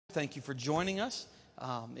Thank you for joining us.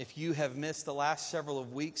 If you have missed the last several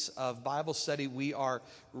of weeks of Bible study, we are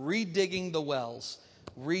redigging the wells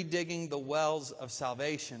of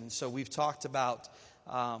salvation. So we've talked about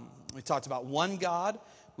one God.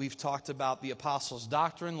 We've talked about the apostles'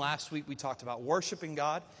 doctrine. Last week we talked about worshiping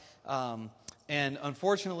God. And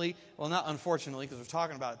unfortunately, well, not unfortunately, because we're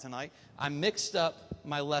talking about it tonight, I mixed up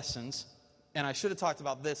my lessons, and I should have talked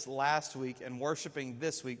about this last week and worshiping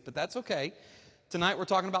this week, but that's okay. Tonight we're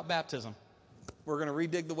talking about baptism. We're going to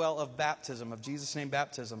redig the well of baptism, of Jesus' name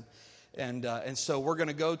baptism. And so we're going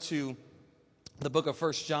to go to the book of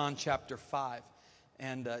 1 John chapter 5.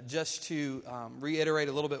 And just to reiterate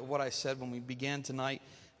a little bit of what I said when we began tonight,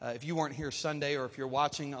 if you weren't here Sunday, or if you're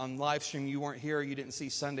watching on live stream, you weren't here, you didn't see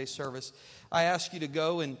Sunday service, I ask you to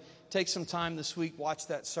go and take some time this week, watch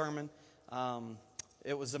that sermon.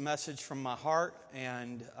 It was a message from my heart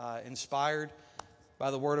and inspired by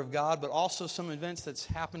the Word of God, but also some events that's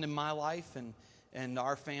happened in my life and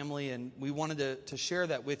our family, and we wanted to share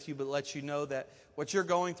that with you, but let you know that what you're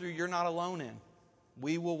going through, you're not alone in.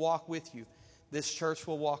 We will walk with you. This church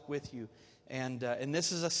will walk with you, and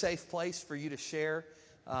this is a safe place for you to share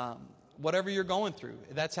whatever you're going through.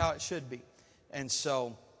 That's how it should be, and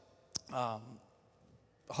so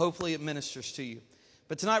hopefully it ministers to you.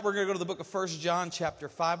 But tonight we're going to go to the book of 1 John chapter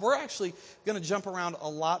 5. We're actually going to jump around a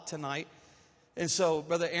lot tonight. And so,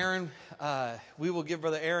 Brother Aaron, we will give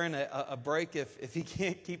Brother Aaron a break if he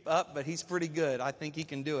can't keep up, but he's pretty good. I think he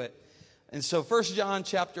can do it. And so 1 John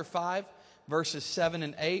chapter 5, verses 7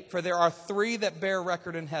 and 8. For there are three that bear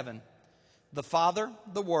record in heaven, the Father,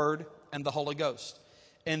 the Word, and the Holy Ghost.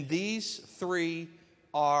 And these three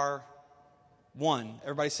are one.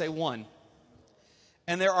 Everybody say one.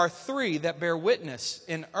 And there are three that bear witness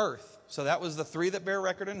in earth. So that was the three that bear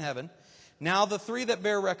record in heaven. Now the three that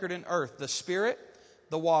bear record in earth, the Spirit,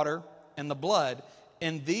 the water, and the blood,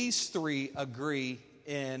 and these three agree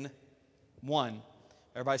in one.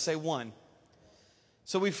 Everybody say one.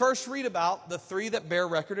 So we first read about the three that bear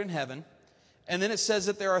record in heaven, and then it says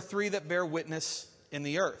that there are three that bear witness in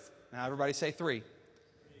the earth. Now everybody say three.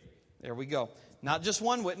 There we go. Not just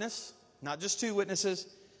one witness, not just two witnesses,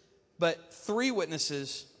 but three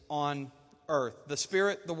witnesses on earth, the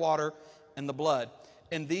Spirit, the water, and the blood.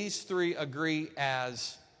 And these three agree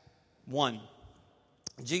as one.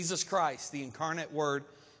 Jesus Christ, the incarnate Word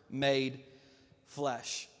made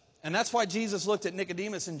flesh. And that's why Jesus looked at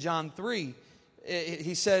Nicodemus in John 3.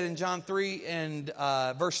 He said in John 3 and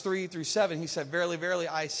verse 3 through 7, he said, Verily, verily,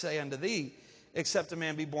 I say unto thee, except a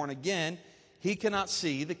man be born again, he cannot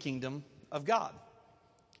see the kingdom of God.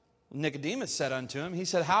 Nicodemus said unto him, he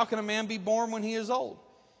said, How can a man be born when he is old?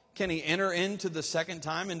 Can he enter into the second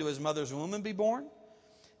time into his mother's womb and be born?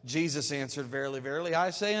 Jesus answered, Verily, verily, I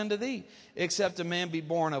say unto thee, except a man be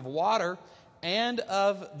born of water and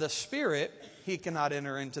of the Spirit, he cannot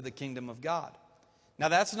enter into the kingdom of God. Now,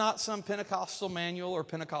 that's not some Pentecostal manual or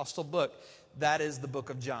Pentecostal book. That is the book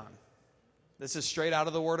of John. This is straight out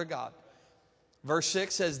of the Word of God. Verse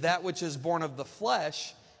 6 says, That which is born of the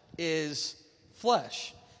flesh is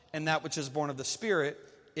flesh, and that which is born of the Spirit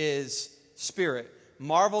is spirit.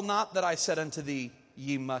 Marvel not that I said unto thee,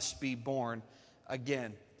 Ye must be born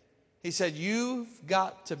again. He said, you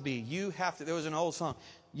have to. There was an old song.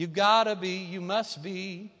 You gotta be, you must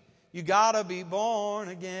be, you gotta be born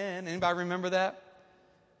again. Anybody remember that?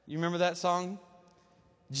 You remember that song?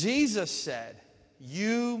 Jesus said,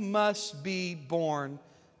 you must be born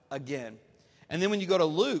again. And then when you go to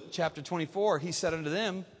Luke chapter 24, he said unto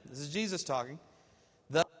them, this is Jesus talking,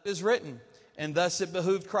 Thus it is written, and thus it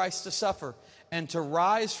behooved Christ to suffer, and to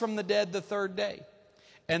rise from the dead the third day,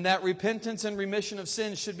 and that repentance and remission of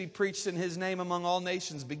sins should be preached in his name among all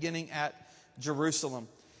nations, beginning at Jerusalem.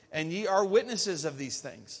 And ye are witnesses of these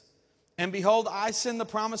things. And behold, I send the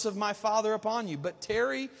promise of my Father upon you, but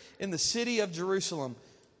tarry in the city of Jerusalem.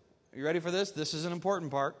 Are you ready for this? This is an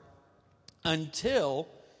important part. Until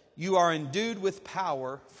you are endued with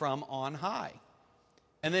power from on high.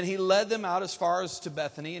 And then he led them out as far as to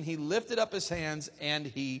Bethany, and he lifted up his hands, and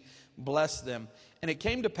he blessed them. And it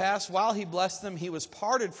came to pass, while he blessed them, he was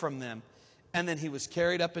parted from them, and then he was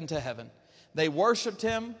carried up into heaven. They worshiped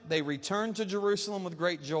him, they returned to Jerusalem with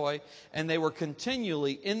great joy, and they were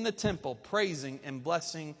continually in the temple praising and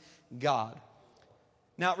blessing God.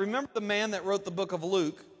 Now, remember, the man that wrote the book of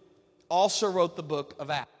Luke also wrote the book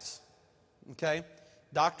of Acts. Okay?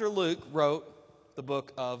 Dr. Luke wrote the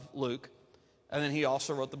book of Luke, and then he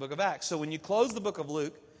also wrote the book of Acts. So when you close the book of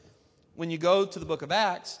Luke, when you go to the book of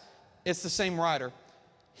Acts, it's the same writer.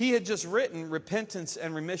 He had just written repentance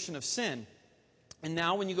and remission of sin. And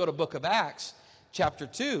now when you go to book of Acts, chapter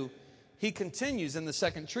 2, he continues in the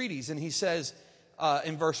second treatise, and he says,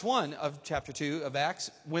 in verse 1 of chapter 2 of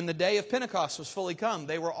Acts, when the day of Pentecost was fully come,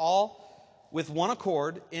 they were all with one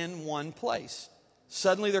accord in one place.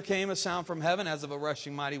 Suddenly there came a sound from heaven as of a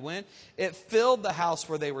rushing mighty wind. It filled the house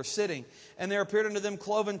where they were sitting. And there appeared unto them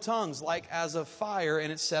cloven tongues like as of fire,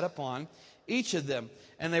 and it set upon each of them.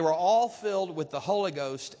 And they were all filled with the Holy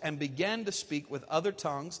Ghost and began to speak with other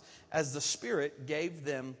tongues as the Spirit gave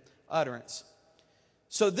them utterance.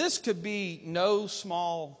 So this could be no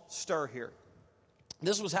small stir here.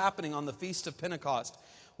 This was happening on the Feast of Pentecost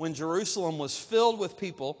when Jerusalem was filled with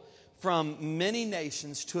people from many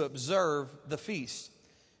nations to observe the feast.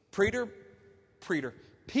 Peter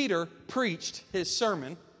preached his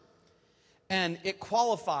sermon, and it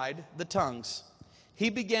qualified the tongues. He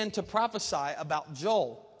began to prophesy about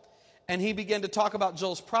Joel, and he began to talk about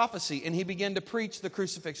Joel's prophecy, and he began to preach the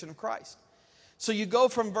crucifixion of Christ. So you go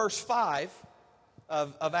from verse 5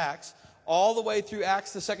 of Acts all the way through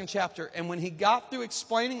Acts, the 2nd chapter, and when he got through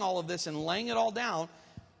explaining all of this and laying it all down,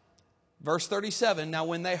 verse 37, now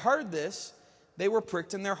when they heard this, they were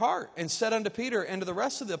pricked in their heart and said unto Peter and to the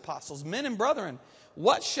rest of the apostles, men and brethren,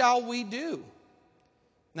 what shall we do?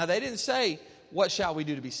 Now they didn't say, what shall we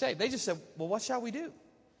do to be saved? They just said, well, what shall we do?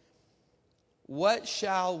 What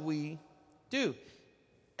shall we do?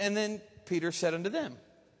 And then Peter said unto them,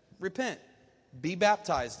 repent, be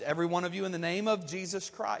baptized, every one of you in the name of Jesus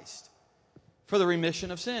Christ, for the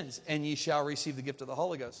remission of sins, and ye shall receive the gift of the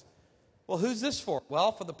Holy Ghost. Well, who's this for?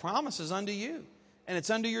 Well, for the promise is unto you, and it's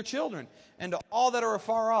unto your children, and to all that are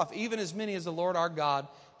afar off, even as many as the Lord our God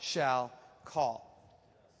shall call.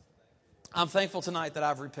 I'm thankful tonight that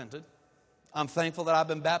I've repented. I'm thankful that I've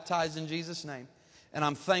been baptized in Jesus' name, and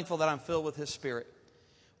I'm thankful that I'm filled with His Spirit.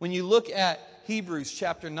 When you look at Hebrews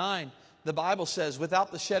chapter 9, the Bible says,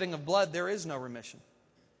 without the shedding of blood, there is no remission.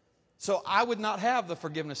 So I would not have the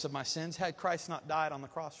forgiveness of my sins had Christ not died on the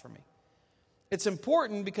cross for me. It's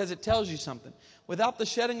important because it tells you something. Without the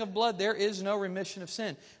shedding of blood, there is no remission of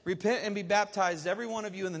sin. Repent and be baptized, every one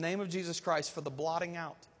of you, in the name of Jesus Christ, for the blotting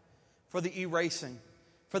out, for the erasing,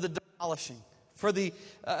 for the demolishing, for the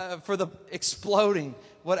exploding,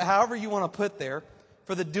 however you want to put there,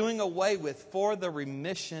 for the doing away with, for the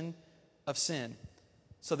remission of sin.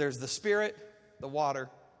 So there's the Spirit, the water,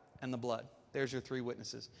 and the blood. There's your three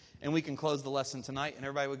witnesses. And we can close the lesson tonight, and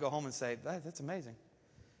everybody would go home and say, that's amazing.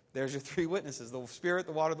 There's your three witnesses, the Spirit,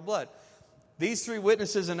 the water, the blood. These three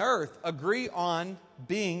witnesses in earth agree on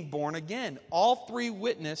being born again. All three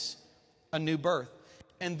witness a new birth.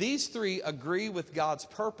 And these three agree with God's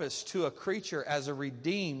purpose to a creature as a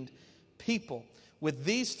redeemed people. With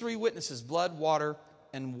these three witnesses, blood, water,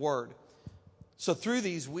 and word. So through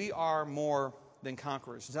these, we are more than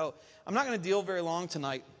conquerors. So I'm not going to deal very long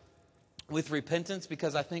tonight with repentance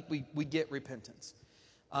because I think we get repentance.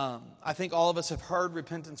 I think all of us have heard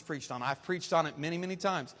repentance preached on. I've preached on it many, many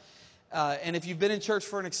times. And if you've been in church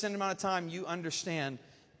for an extended amount of time, you understand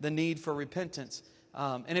the need for repentance.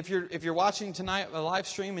 And if you're watching tonight a live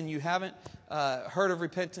stream and you haven't heard of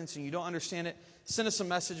repentance and you don't understand it, send us a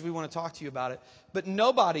message. We want to talk to you about it. But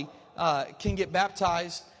nobody can get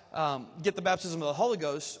baptized, get the baptism of the Holy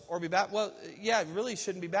Ghost, or be baptized. Well, yeah, it really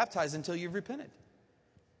shouldn't be baptized until you've repented.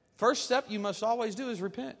 First step you must always do is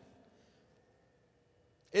repent.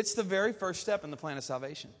 It's the very first step in the plan of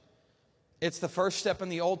salvation. It's the first step in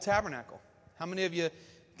the old tabernacle. How many of you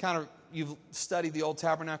you've studied the old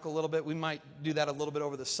tabernacle a little bit? We might do that a little bit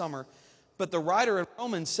over the summer. But the writer in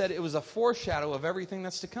Romans said it was a foreshadow of everything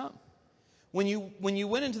that's to come. When you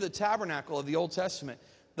went into the tabernacle of the Old Testament,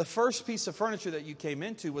 the first piece of furniture that you came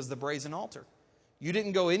into was the brazen altar. You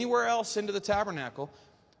didn't go anywhere else into the tabernacle.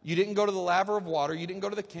 You didn't go to the laver of water. You didn't go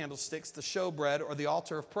to the candlesticks, the showbread, or the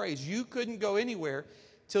altar of praise. You couldn't go anywhere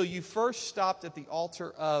till you first stopped at the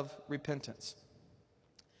altar of repentance.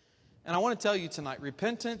 And I want to tell you tonight,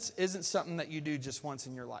 repentance isn't something that you do just once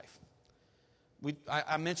in your life.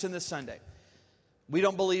 I mentioned this Sunday. We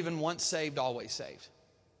don't believe in once saved, always saved.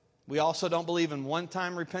 We also don't believe in one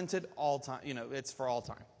time repented, all time. It's for all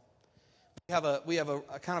time. We have a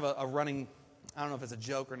kind of a running, I don't know if it's a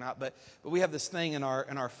joke or not, but we have this thing in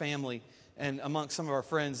our family and amongst some of our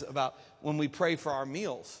friends about when we pray for our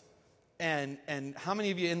meals. And how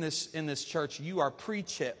many of you in this church, you are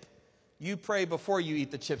pre-chip? You pray before you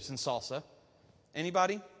eat the chips and salsa.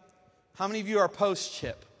 Anybody? How many of you are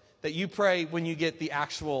post-chip? That you pray when you get the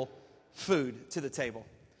actual food to the table?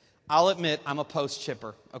 I'll admit I'm a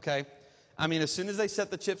post-chipper, okay? I mean, as soon as they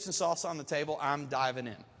set the chips and salsa on the table, I'm diving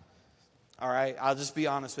in. All right? I'll just be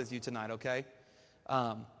honest with you tonight, okay?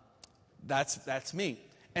 That's me.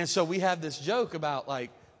 And so we have this joke about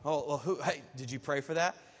like, hey, did you pray for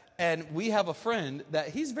that? And we have a friend that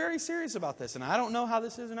he's very serious about this. And I don't know how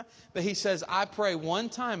this is or not. But he says, I pray one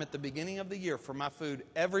time at the beginning of the year for my food.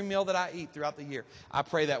 Every meal that I eat throughout the year, I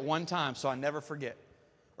pray that one time so I never forget.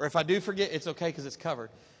 Or if I do forget, it's okay because it's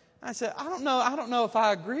covered. I said, I don't know if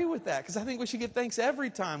I agree with that. Because I think we should give thanks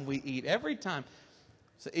every time we eat. Every time.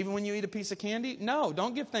 So even when you eat a piece of candy? No,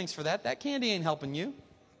 don't give thanks for that. That candy ain't helping you.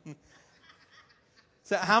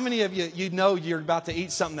 So how many of you know you're about to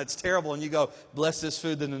eat something that's terrible and you go, bless this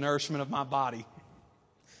food than the nourishment of my body?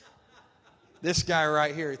 This guy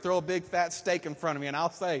right here, throw a big fat steak in front of me and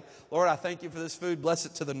I'll say, Lord, I thank you for this food. Bless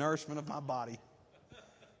it to the nourishment of my body.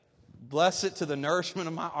 Bless it to the nourishment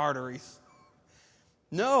of my arteries.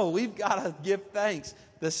 No, we've got to give thanks.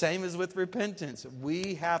 The same as with repentance.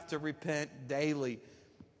 We have to repent daily.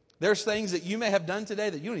 There's things that you may have done today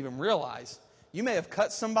that you don't even realize. You may have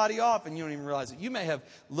cut somebody off and you don't even realize it. You may have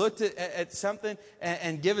looked at something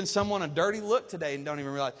and given someone a dirty look today and don't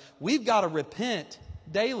even realize. We've got to repent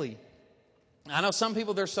daily. I know some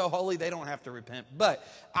people, they're so holy they don't have to repent, but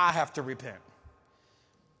I have to repent.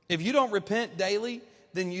 If you don't repent daily,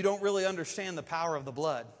 then you don't really understand the power of the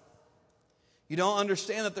blood. You don't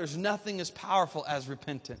understand that there's nothing as powerful as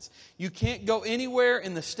repentance. You can't go anywhere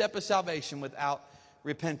in the step of salvation without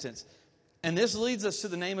repentance. And this leads us to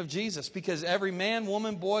the name of Jesus, because every man,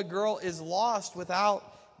 woman, boy, girl is lost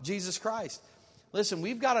without Jesus Christ. Listen,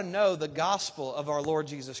 we've got to know the gospel of our Lord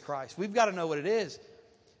Jesus Christ. We've got to know what it is.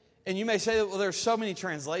 And you may say, well, there's so many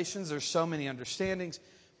translations, there's so many understandings.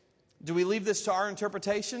 Do we leave this to our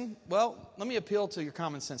interpretation? Well, let me appeal to your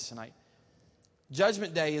common sense tonight.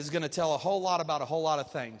 Judgment Day is going to tell a whole lot about a whole lot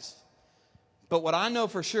of things. But what I know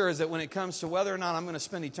for sure is that when it comes to whether or not I'm going to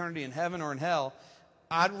spend eternity in heaven or in hell,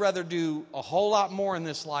 I'd rather do a whole lot more in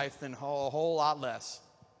this life than a whole lot less.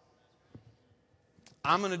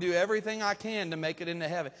 I'm going to do everything I can to make it into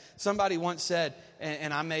heaven. Somebody once said,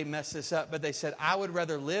 and I may mess this up, but they said, I would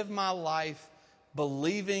rather live my life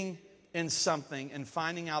believing in something and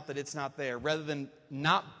finding out that it's not there, rather than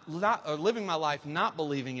not or living my life not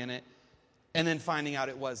believing in it and then finding out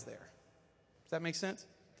it was there. Does that make sense?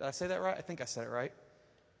 Did I say that right? I think I said it right.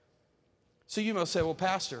 So you must say, well,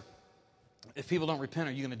 Pastor, if people don't repent,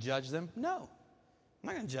 are you going to judge them? No. I'm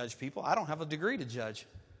not going to judge people. I don't have a degree to judge.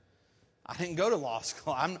 I didn't go to law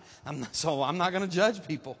school. So I'm not going to judge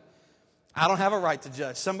people. I don't have a right to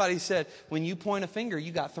judge. Somebody said, when you point a finger,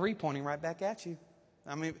 you got three pointing right back at you.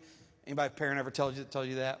 I mean, anybody parent ever told you that?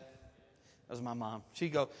 That was my mom.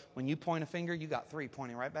 She'd go, when you point a finger, you got three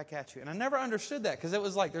pointing right back at you. And I never understood that, because it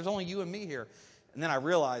was like, there's only you and me here. And then I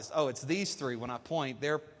realized, oh, it's these three. When I point,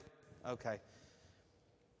 they're, okay.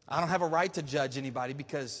 I don't have a right to judge anybody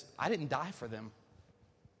because I didn't die for them.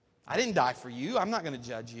 I didn't die for you. I'm not going to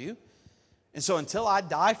judge you. And so until I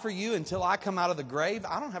die for you, until I come out of the grave,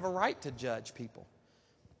 I don't have a right to judge people.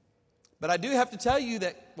 But I do have to tell you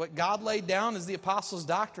that what God laid down is the apostles'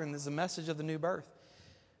 doctrine, is the message of the new birth.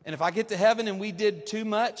 And if I get to heaven and we did too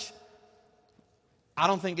much, I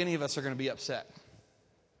don't think any of us are going to be upset.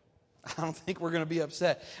 I don't think we're going to be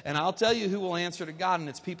upset. And I'll tell you who will answer to God, and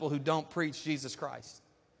it's people who don't preach Jesus Christ.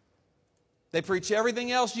 They preach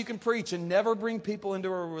everything else you can preach and never bring people into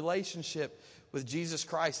a relationship with Jesus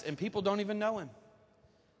Christ. And people don't even know Him.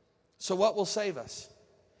 So what will save us?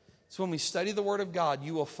 So when we study the Word of God,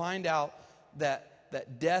 you will find out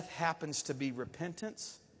that death happens to be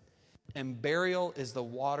repentance, and burial is the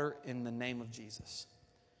water in the name of Jesus.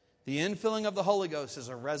 The infilling of the Holy Ghost is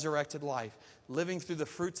a resurrected life, living through the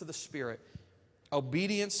fruits of the Spirit.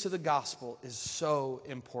 Obedience to the gospel is so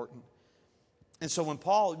important. And so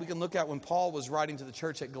we can look at when Paul was writing to the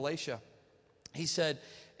church at Galatia, he said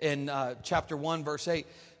in chapter 1, verse 8,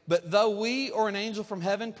 but though we or an angel from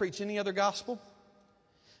heaven preach any other gospel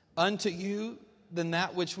unto you than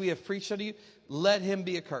that which we have preached unto you, let him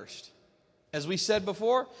be accursed. As we said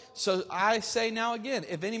before, so I say now again,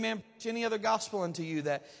 if any man preach any other gospel unto you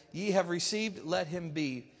that ye have received, let him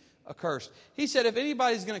be accursed. He said, if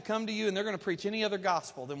anybody's going to come to you and they're going to preach any other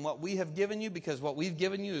gospel than what we have given you, because what we've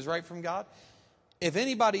given you is right from God, if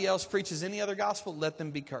anybody else preaches any other gospel, let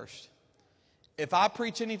them be cursed. If I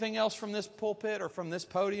preach anything else from this pulpit or from this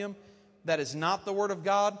podium that is not the Word of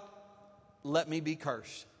God, let me be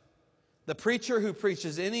cursed. The preacher who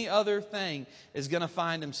preaches any other thing is going to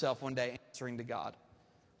find himself one day answering to God.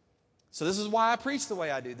 So this is why I preach the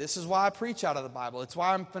way I do. This is why I preach out of the Bible. It's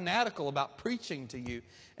why I'm fanatical about preaching to you,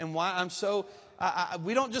 and why I'm so...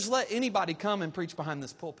 we don't just let anybody come and preach behind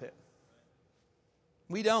this pulpit.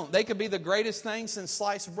 We don't. They could be the greatest thing since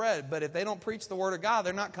sliced bread, but if they don't preach the Word of God,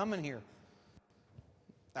 they're not coming here.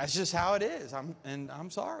 That's just how it is. I'm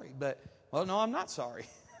sorry. But, well, no, I'm not sorry.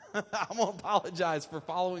 I won't apologize for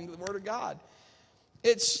following the Word of God.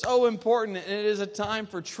 It's so important, and it is a time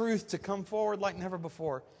for truth to come forward like never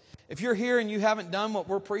before. If you're here and you haven't done what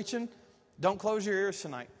we're preaching, don't close your ears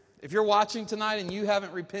tonight. If you're watching tonight and you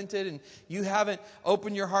haven't repented and you haven't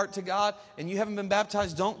opened your heart to God and you haven't been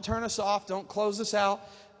baptized, don't turn us off. Don't close us out.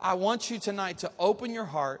 I want you tonight to open your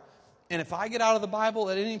heart. And if I get out of the Bible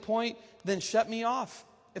at any point, then shut me off.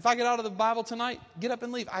 If I get out of the Bible tonight, get up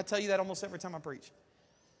and leave. I tell you that almost every time I preach.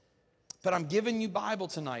 But I'm giving you Bible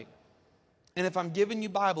tonight. And if I'm giving you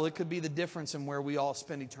Bible, it could be the difference in where we all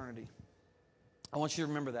spend eternity. I want you to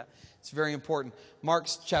remember that. It's very important. Mark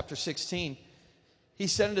chapter 16, he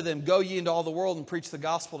said unto them, Go ye into all the world and preach the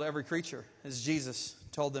gospel to every creature, as Jesus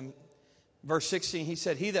told them. Verse 16, he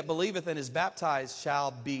said, He that believeth and is baptized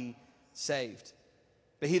shall be saved,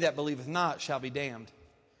 but he that believeth not shall be damned.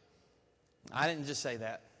 I didn't just say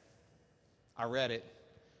that. I read it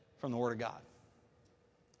from the Word of God.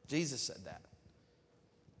 Jesus said that.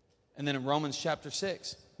 And then in Romans chapter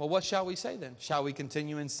 6, well, what shall we say then? Shall we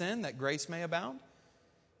continue in sin that grace may abound?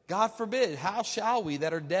 God forbid. How shall we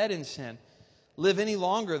that are dead in sin live any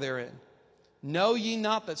longer therein? Know ye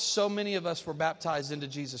not that so many of us were baptized into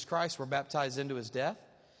Jesus Christ, were baptized into his death?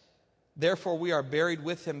 Therefore we are buried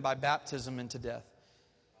with him by baptism into death,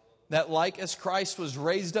 that like as Christ was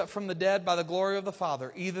raised up from the dead by the glory of the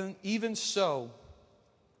Father, even so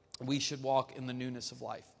we should walk in the newness of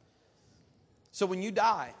life. So when you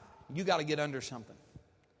die, you got to get under something.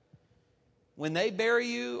 When they bury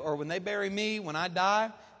you, or when they bury me, when I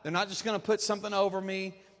die, they're not just going to put something over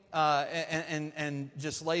me and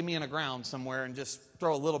just lay me in the ground somewhere and just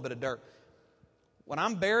throw a little bit of dirt. When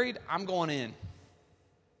I'm buried, I'm going in.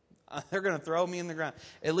 They're going to throw me in the ground.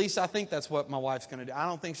 At least I think that's what my wife's going to do. I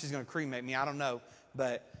don't think she's going to cremate me. I don't know.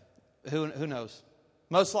 But who knows?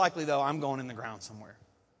 Most likely, though, I'm going in the ground somewhere.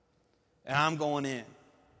 And I'm going in.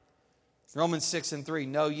 Romans 6:3,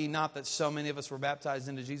 Know ye not that so many of us were baptized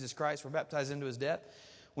into Jesus Christ, were baptized into his death?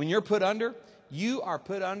 When you're put under, you are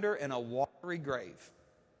put under in a watery grave.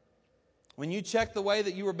 When you check the way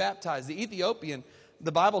that you were baptized, the Ethiopian,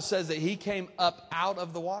 the Bible says that he came up out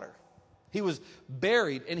of the water. He was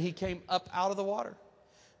buried and he came up out of the water.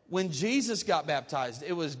 When Jesus got baptized,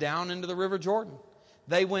 it was down into the river Jordan.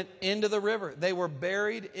 They went into the river. They were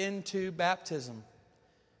buried into baptism.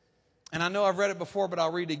 And I know I've read it before, but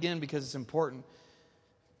I'll read it again because it's important.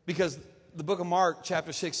 Because the book of Mark,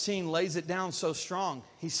 chapter 16, lays it down so strong.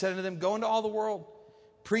 He said unto them, Go into all the world,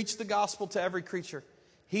 preach the gospel to every creature.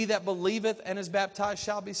 He that believeth and is baptized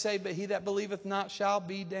shall be saved, but he that believeth not shall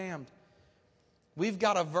be damned. We've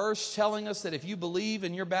got a verse telling us that if you believe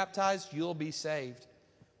and you're baptized, you'll be saved.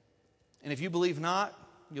 And if you believe not,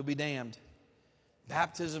 you'll be damned.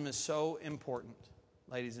 Baptism is so important,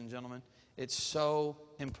 ladies and gentlemen. It's so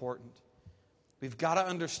important. We've got to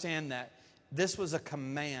understand that this was a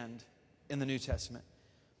command in the New Testament.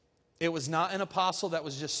 It was not an apostle that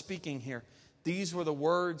was just speaking here. These were the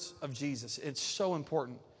words of Jesus. It's so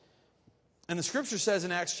important. And the scripture says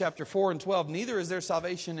in Acts chapter 4 and 12, Neither is there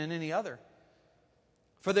salvation in any other.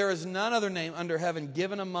 For there is none other name under heaven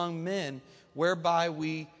given among men whereby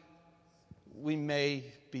we may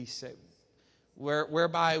be saved.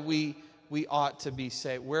 Whereby we ought to be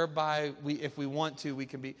saved. Whereby if we want to, we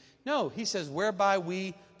can be. No, he says, whereby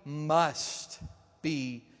we must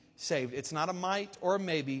be saved. It's not a might or a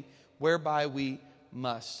maybe. Whereby we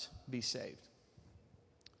must be saved.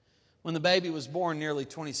 When the baby was born nearly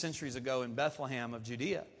 20 centuries ago in Bethlehem of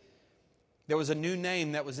Judea, there was a new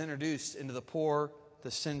name that was introduced into the poor, the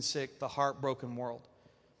sin-sick, the heartbroken world.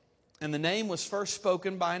 And the name was first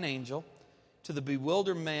spoken by an angel to the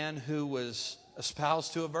bewildered man who was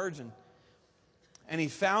espoused to a virgin. And he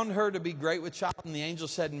found her to be great with child. And the angel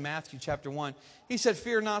said in Matthew chapter 1, he said,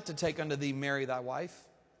 Fear not to take unto thee Mary thy wife,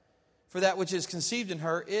 for that which is conceived in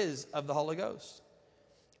her is of the Holy Ghost.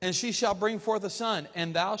 And she shall bring forth a son,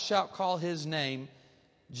 and thou shalt call his name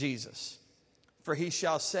Jesus, for he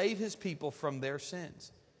shall save his people from their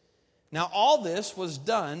sins. Now all this was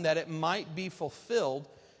done that it might be fulfilled,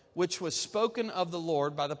 which was spoken of the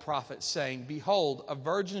Lord by the prophet, saying, Behold, a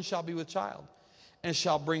virgin shall be with child, and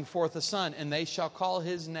shall bring forth a son, and they shall call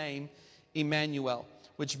his name Emmanuel,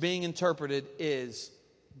 which being interpreted is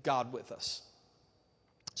God with us.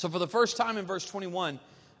 So for the first time in verse 21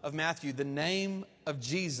 of Matthew, the name of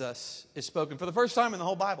Jesus is spoken. For the first time in the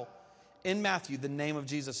whole Bible, in Matthew, the name of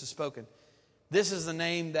Jesus is spoken. This is the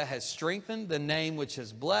name that has strengthened, the name which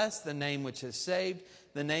has blessed, the name which has saved,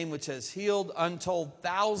 the name which has healed untold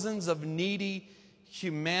thousands of needy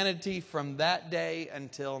humanity from that day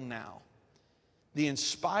until now. The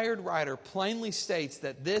inspired writer plainly states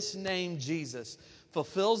that this name Jesus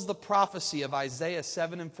fulfills the prophecy of Isaiah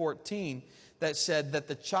 7 and 14 that said that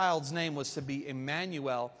the child's name was to be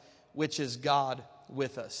Emmanuel, which is God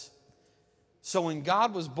with us. So when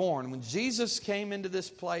God was born, when Jesus came into this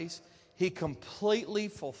place, he completely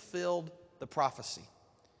fulfilled the prophecy.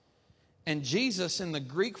 And Jesus, in the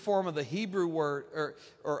Greek form of the Hebrew word,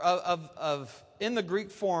 in the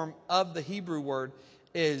Greek form of the Hebrew word,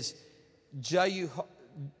 is I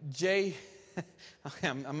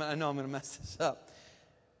know I'm going to mess this up.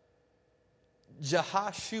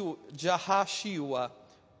 Jehashua,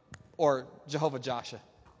 or Jehovah Jasher.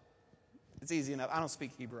 It's easy enough. I don't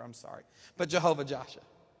speak Hebrew, I'm sorry. But Jehovah Jasher.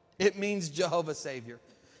 It means Jehovah Savior,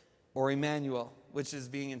 or Emmanuel, which is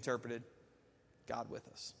being interpreted, God with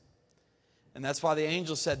us. And that's why the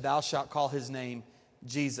angel said, thou shalt call his name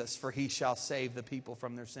Jesus, for he shall save the people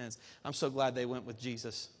from their sins. I'm so glad they went with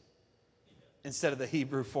Jesus instead of the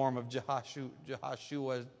Hebrew form of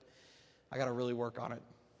Jehashua. I got to really work on it.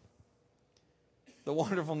 The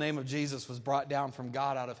wonderful name of Jesus was brought down from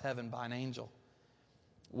God out of heaven by an angel.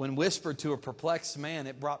 When whispered to a perplexed man,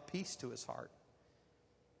 it brought peace to his heart.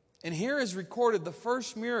 And here is recorded the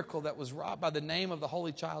first miracle that was wrought by the name of the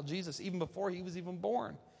Holy Child Jesus, even before he was even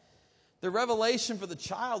born. The revelation for the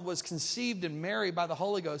child was conceived in Mary by the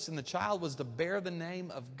Holy Ghost, and the child was to bear the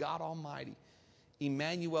name of God Almighty,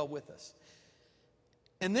 Emmanuel with us.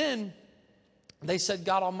 And then they said,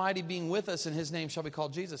 God Almighty being with us, and his name shall be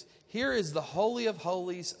called Jesus. Here is the Holy of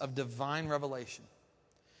Holies of divine revelation.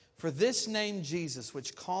 For this name Jesus,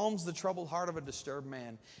 which calms the troubled heart of a disturbed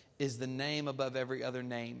man, is the name above every other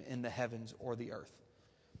name in the heavens or the earth.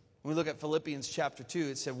 When we look at Philippians chapter 2,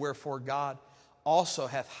 it said, wherefore God also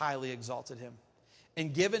hath highly exalted him,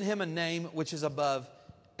 and given him a name which is above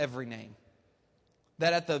every name,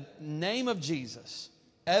 that at the name of Jesus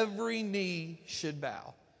every knee should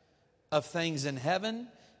bow, of things in heaven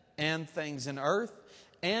and things in earth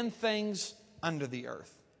and things under the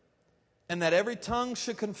earth, and that every tongue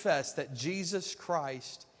should confess that Jesus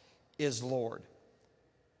Christ is Lord,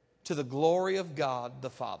 to the glory of God the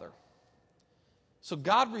Father. So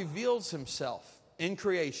God reveals himself in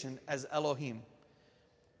creation as Elohim.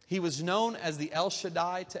 He was known as the El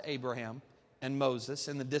Shaddai to Abraham and Moses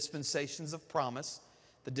in the dispensations of promise,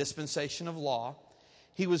 the dispensation of law.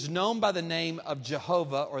 He was known by the name of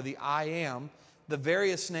Jehovah, or the I Am, the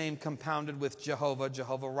various name compounded with Jehovah,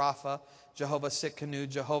 Jehovah Rapha, Jehovah Sitkanu,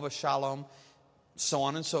 Jehovah Shalom, so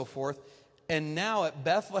on and so forth. And now at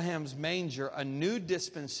Bethlehem's manger, a new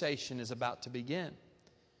dispensation is about to begin.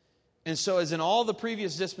 And so as in all the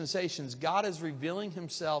previous dispensations, God is revealing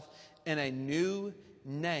himself in a new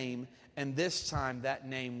name, and this time that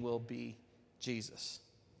name will be Jesus.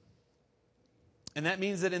 And that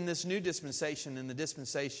means that in this new dispensation, and the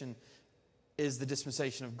dispensation is the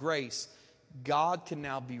dispensation of grace, God can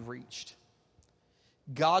now be reached.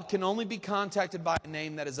 God can only be contacted by a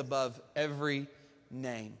name that is above every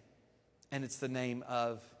name, and it's the name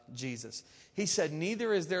of Jesus. He said,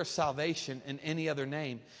 neither is there salvation in any other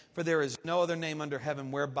name, for there is no other name under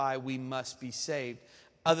heaven whereby we must be saved,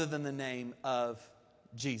 other than the name of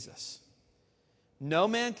Jesus. No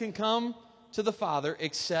man can come to the Father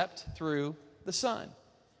except through the Son.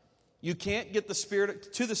 You can't get the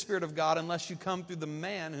Spirit to the Spirit of God unless you come through the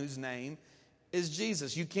man whose name is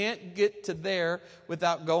Jesus. You can't get to there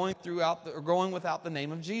without going without the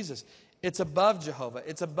name of Jesus. It's above Jehovah.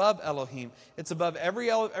 It's above Elohim. It's above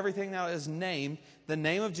everything that is named. The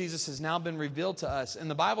name of Jesus has now been revealed to us.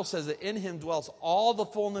 And the Bible says that in him dwells all the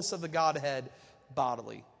fullness of the Godhead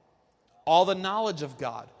bodily. All the knowledge of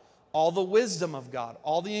God, all the wisdom of God,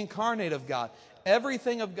 all the incarnate of God.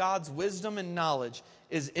 Everything of God's wisdom and knowledge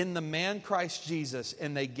is in the man Christ Jesus,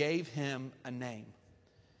 and they gave him a name.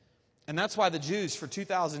 And that's why the Jews for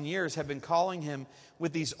 2,000 years have been calling him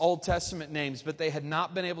with these Old Testament names, but they had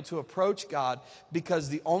not been able to approach God, because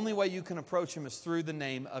the only way you can approach him is through the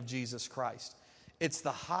name of Jesus Christ. It's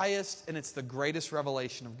the highest and it's the greatest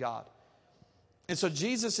revelation of God. And so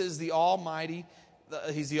Jesus is the Almighty.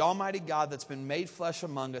 He's the Almighty God that's been made flesh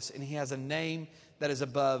among us, and he has a name that is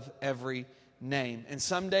above every name. And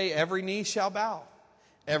someday every knee shall bow,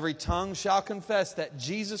 every tongue shall confess that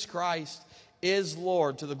Jesus Christ is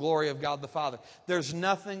Lord, to the glory of God the Father. There's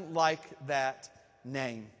nothing like that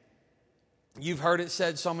name. You've heard it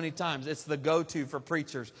said so many times. It's the go-to for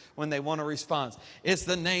preachers when they want a response. It's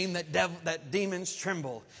the name that demons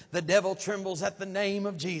tremble. The devil trembles at the name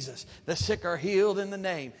of Jesus. The sick are healed in the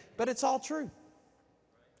name. But it's all true.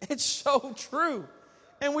 It's so true.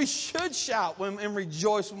 And we should shout and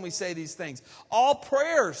rejoice when we say these things. All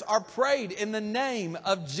prayers are prayed in the name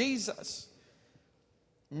of Jesus.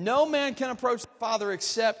 No man can approach the Father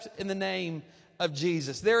except in the name of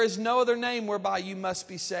Jesus. There is no other name whereby you must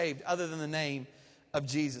be saved other than the name of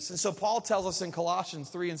Jesus. And so Paul tells us in Colossians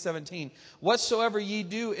 3:17, whatsoever ye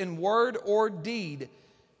do in word or deed,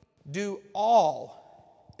 do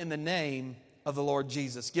all in the name of the Lord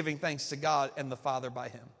Jesus, giving thanks to God and the Father by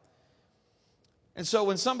him. And so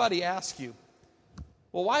when somebody asks you,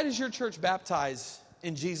 well, why does your church baptize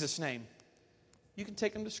in Jesus' name? You can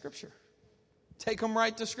take them to Scripture. Take them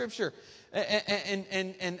right to Scripture.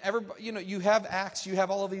 And everybody, you have Acts, you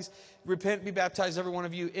have all of these. Repent, be baptized, every one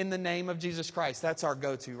of you, in the name of Jesus Christ. That's our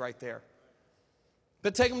go-to right there.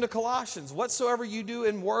 But take them to Colossians. Whatsoever you do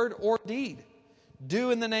in word or deed,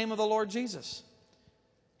 do in the name of the Lord Jesus.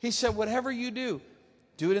 He said, whatever you do,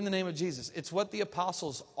 do it in the name of Jesus. It's what the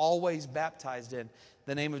apostles always baptized in,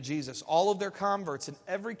 the name of Jesus. All of their converts in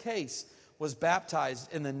every case was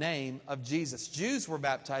baptized in the name of Jesus. Jews were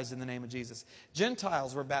baptized in the name of Jesus.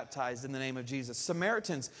 Gentiles were baptized in the name of Jesus.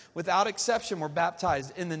 Samaritans, without exception, were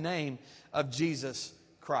baptized in the name of Jesus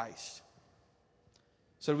Christ.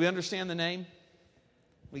 So do we understand the name?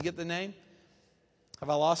 We get the name? Have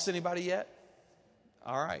I lost anybody yet?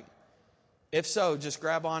 All right. If so, just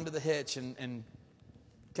grab onto the hitch and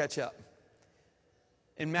catch up.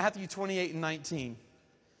 In Matthew 28:19,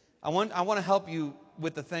 I want to help you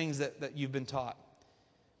with the things that you've been taught.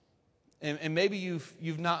 And maybe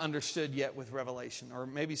you've not understood yet with Revelation, or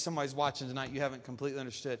maybe somebody's watching tonight, you haven't completely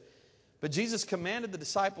understood. But Jesus commanded the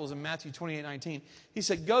disciples in Matthew 28:19, he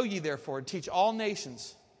said, go ye therefore and teach all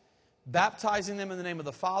nations, baptizing them in the name of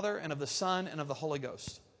the Father and of the Son and of the Holy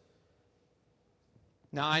Ghost.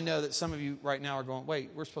 Now, I know that some of you right now are going, wait,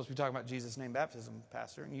 we're supposed to be talking about Jesus' name baptism,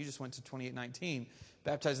 Pastor, and you just went to 28:19,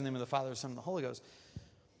 baptizing them in the name of the Father, the Son, and the Holy Ghost.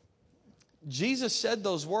 Jesus said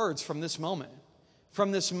those words from this moment.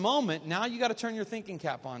 From this moment, now you got to turn your thinking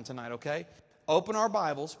cap on tonight, okay? Open our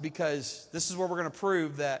Bibles, because this is where we're going to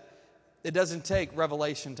prove that it doesn't take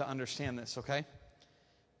revelation to understand this, okay?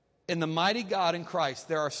 In the mighty God in Christ,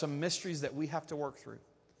 there are some mysteries that we have to work through.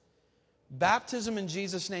 Baptism in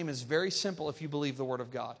Jesus' name is very simple if you believe the Word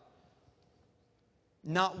of God.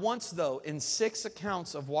 Not once, though, in 6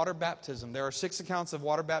 accounts of water baptism, there are 6 accounts of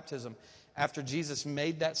water baptism after Jesus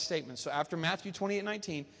made that statement. So after Matthew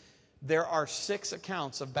 28:19, there are 6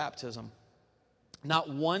 accounts of baptism. Not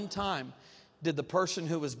one time did the person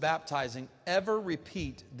who was baptizing ever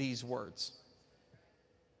repeat these words.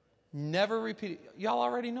 Never repeat it. Y'all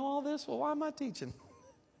already know all this? Well, why am I teaching?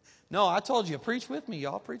 No, I told you, preach with me,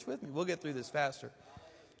 y'all. Preach with me. We'll get through this faster.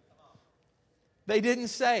 They didn't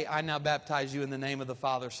say, I now baptize you in the name of the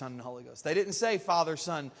Father, Son, and Holy Ghost. They didn't say Father,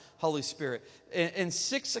 Son, Holy Spirit. In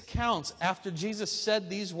 6 accounts after Jesus said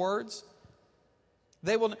these words,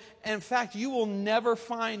 they will. In fact, you will never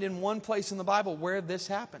find in one place in the Bible where this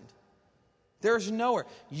happened. There's nowhere.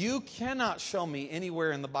 You cannot show me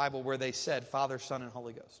anywhere in the Bible where they said Father, Son, and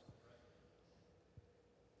Holy Ghost.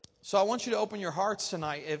 So I want you to open your hearts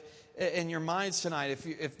tonight, and your minds tonight.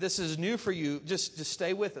 If this is new for you, just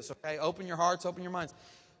stay with us, okay? Open your hearts, open your minds.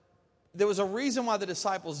 There was a reason why the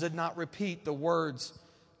disciples did not repeat the words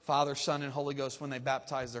Father, Son, and Holy Ghost when they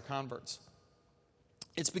baptized their converts.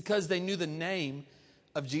 It's because they knew the name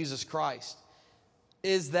of Jesus Christ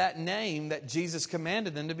is that name that Jesus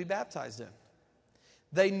commanded them to be baptized in.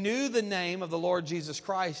 They knew the name of the Lord Jesus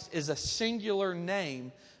Christ is a singular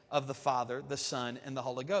name of the Father, the Son, and the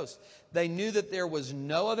Holy Ghost. They knew that there was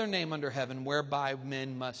no other name under heaven whereby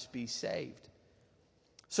men must be saved.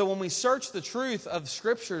 So when we search the truth of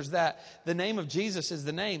Scriptures that the name of Jesus is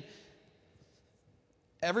the name,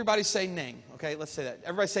 everybody say name, okay? Let's say that.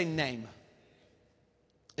 Everybody say name.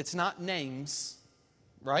 It's not names,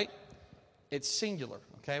 right? It's singular,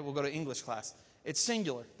 okay? We'll go to English class. It's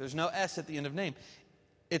singular. There's no S at the end of name.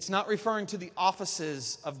 It's not referring to the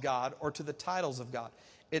offices of God or to the titles of God.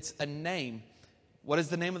 It's a name. What is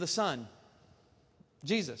the name of the Son?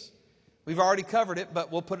 Jesus. We've already covered it, but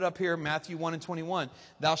we'll put it up here, Matthew 1:21.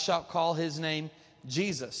 Thou shalt call his name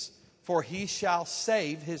Jesus, for he shall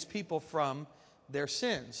save his people from their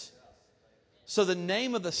sins. So the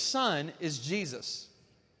name of the Son is Jesus.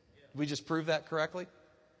 Did we just prove that correctly?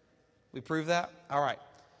 We proved that? All right.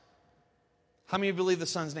 How many believe the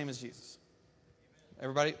Son's name is Jesus?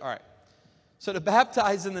 Everybody? All right. So to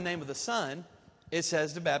baptize in the name of the Son, it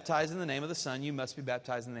says to baptize in the name of the Son, you must be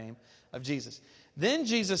baptized in the name of Jesus. Then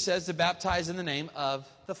Jesus says to baptize in the name of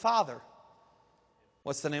the Father.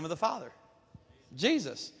 What's the name of the Father?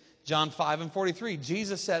 Jesus. John 5:43.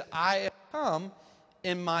 Jesus said, I am come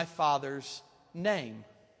in my Father's name.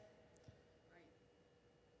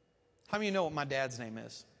 How many of you know what my dad's name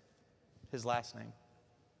is? His last name.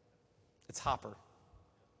 It's Hopper.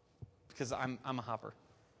 Because I'm a Hopper.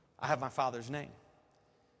 I have my father's name.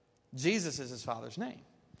 Jesus is his Father's name.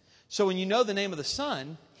 So when you know the name of the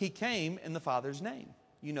Son, he came in the Father's name.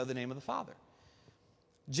 You know the name of the Father.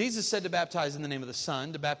 Jesus said to baptize in the name of the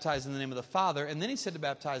Son, to baptize in the name of the Father, and then he said to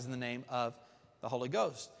baptize in the name of the Holy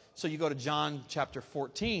Ghost. So you go to John chapter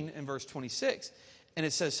 14 and verse 26, and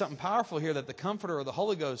it says something powerful here, that the Comforter or the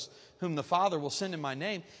Holy Ghost, whom the Father will send in my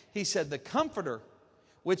name, he said, the Comforter,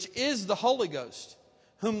 which is the Holy Ghost,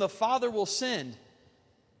 whom the Father will send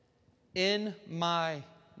in my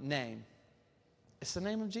name. It's the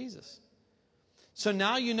name of Jesus. So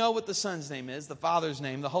now you know what the Son's name is, the Father's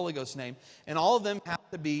name, the Holy Ghost's name, and all of them have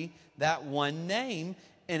to be that one name,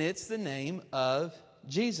 and it's the name of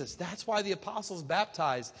Jesus. That's why the apostles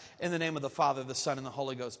baptized in the name of the Father, the Son, and the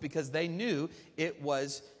Holy Ghost, because they knew it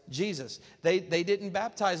was Jesus. They didn't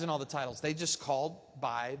baptize in all the titles. They just called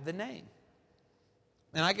by the name.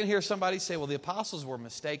 And I can hear somebody say, well, the apostles were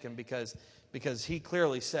mistaken because he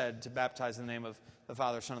clearly said to baptize in the name of the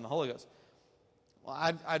Father, Son, and the Holy Ghost. Well,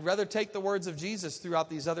 I'd rather take the words of Jesus throughout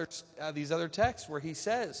these other texts where he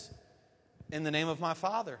says, in the name of my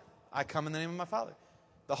Father, I come in the name of my Father.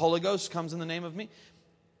 The Holy Ghost comes in the name of me.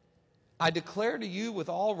 I declare to you with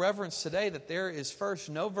all reverence today that there is first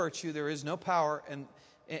no virtue, there is no power, and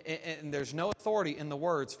there's no authority in the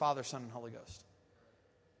words Father, Son, and Holy Ghost.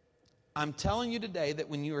 I'm telling you today that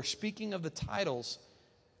when you are speaking of the titles,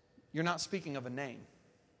 you're not speaking of a name.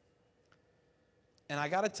 And I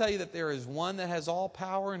got to tell you that there is one that has all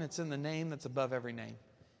power, and it's in the name that's above every name.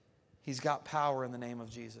 He's got power in the name of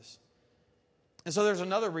Jesus. And so there's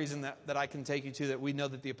another reason that I can take you to that we know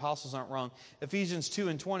that the apostles aren't wrong. Ephesians 2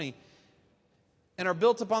 and 20. And are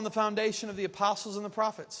built upon the foundation of the apostles and the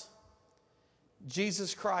prophets,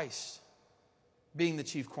 Jesus Christ being the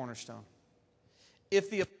chief cornerstone. If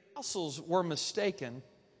the apostles were mistaken,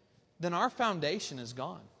 then our foundation is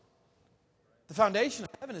gone. The foundation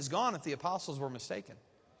of heaven is gone if the apostles were mistaken.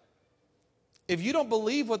 If you don't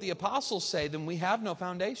believe what the apostles say, then we have no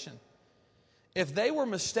foundation. If they were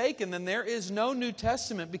mistaken, then there is no New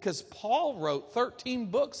Testament, because Paul wrote 13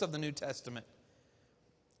 books of the New Testament.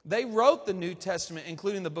 They wrote the New Testament,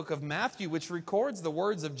 including the book of Matthew, which records the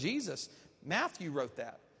words of Jesus. Matthew wrote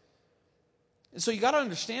that. And so you got to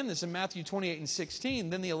understand this in Matthew 28 and 16.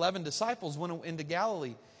 Then the 11 disciples went into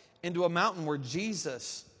Galilee, into a mountain where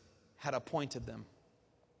Jesus had appointed them.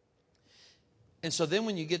 And so then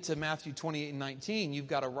when you get to Matthew 28 and 19, you've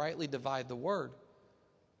got to rightly divide the word.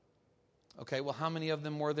 Okay, well, how many of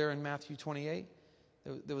them were there in Matthew 28?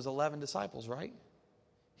 There was 11 disciples, right?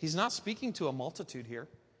 He's not speaking to a multitude here.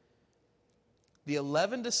 The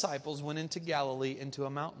 11 disciples went into Galilee, into a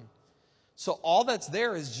mountain. So all that's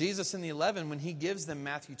there is Jesus and the 11 when he gives them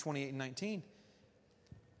Matthew 28 and 19.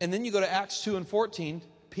 And then you go to Acts 2 and 14,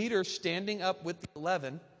 Peter standing up with the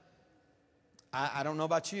 11. I don't know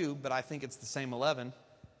about you, but I think it's the same 11.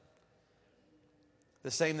 The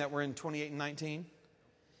same that were in 28 and 19.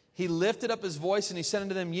 He lifted up his voice and he said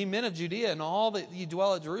unto them, Ye men of Judea and all that ye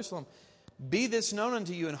dwell at Jerusalem, be this known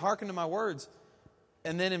unto you and hearken to my words.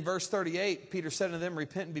 And then in verse 38, Peter said unto them,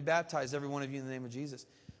 Repent and be baptized, every one of you, in the name of Jesus.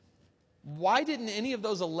 Why didn't any of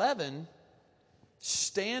those 11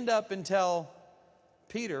 stand up and tell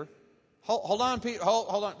Peter, hold on, Peter,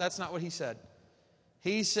 hold on. That's not what he said.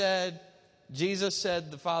 He said, Jesus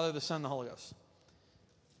said, the Father, the Son, the Holy Ghost.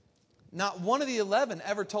 Not one of the 11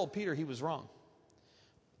 ever told Peter he was wrong.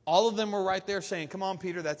 All of them were right there saying, come on,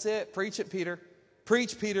 Peter, that's it. Preach it, Peter.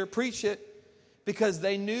 Preach, Peter, preach it. Because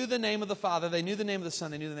they knew the name of the Father, they knew the name of the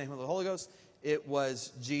Son, they knew the name of the Holy Ghost. It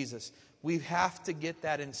was Jesus. We have to get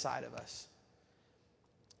that inside of us.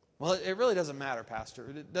 Well, it really doesn't matter, Pastor.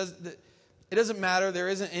 It doesn't matter. There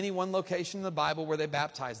isn't any one location in the Bible where they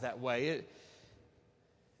baptize that way.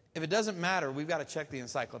 If it doesn't matter, we've got to check the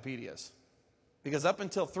encyclopedias. Because up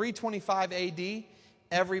until 325 AD,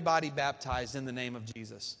 everybody baptized in the name of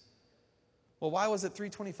Jesus. Well, why was it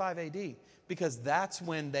 325 AD? Because that's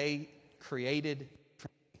when they created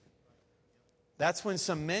Trinity. That's when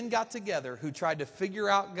some men got together who tried to figure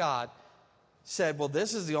out God, said, well,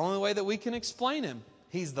 this is the only way that we can explain him.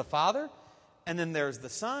 He's the Father, and then there's the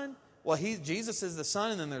Son. Well, Jesus is the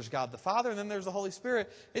Son, and then there's God the Father, and then there's the Holy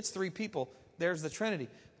Spirit. It's three people. There's the Trinity.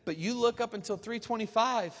 But you look up until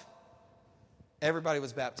 325, everybody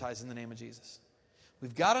was baptized in the name of Jesus.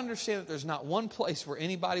 We've got to understand that there's not one place where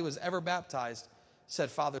anybody was ever baptized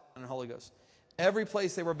said Father, Son, and Holy Ghost. Every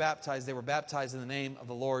place they were baptized in the name of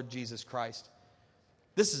the Lord Jesus Christ.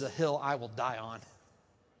 This is a hill I will die on.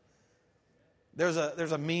 There's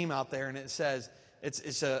a meme out there, and it says,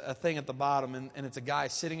 it's a thing at the bottom, and it's a guy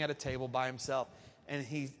sitting at a table by himself, and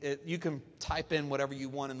you can type in whatever you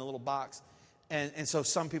want in the little box. And so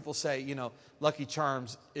some people say, Lucky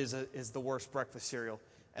Charms is the worst breakfast cereal.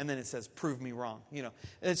 And then it says, prove me wrong,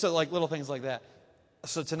 And so like little things like that.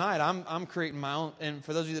 So tonight I'm creating my own, and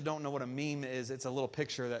for those of you that don't know what a meme is, it's a little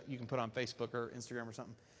picture that you can put on Facebook or Instagram or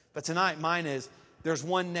something. But tonight mine is, there's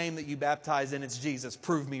one name that you baptize and it's Jesus.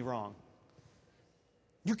 Prove me wrong.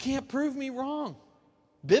 You can't prove me wrong.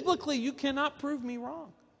 Biblically, you cannot prove me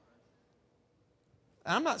wrong.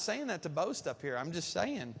 And I'm not saying that to boast up here. I'm just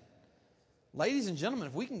saying, ladies and gentlemen,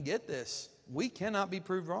 if we can get this, we cannot be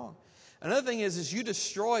proved wrong. Another thing is you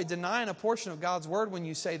denying a portion of God's word when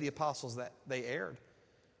you say the apostles that they erred.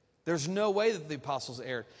 There's no way that the apostles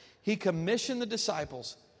erred. He commissioned the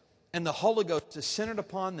disciples, and the Holy Ghost descended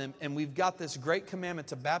upon them, and we've got this great commandment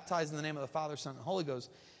to baptize in the name of the Father, Son, and Holy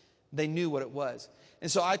Ghost. They knew what it was.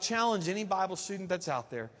 And so I challenge any Bible student that's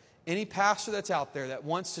out there, any pastor that's out there that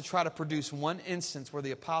wants to try to produce one instance where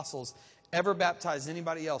the apostles ever baptized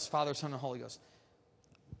anybody else, Father, Son, and Holy Ghost.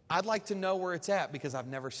 I'd like to know where it's at because I've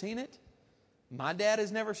never seen it. My dad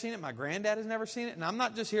has never seen it. My granddad has never seen it. And I'm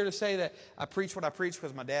not just here to say that I preach what I preach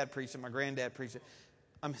because my dad preached it, my granddad preached it.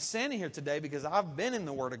 I'm standing here today because I've been in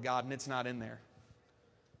the Word of God and it's not in there.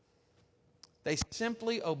 They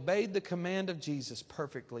simply obeyed the command of Jesus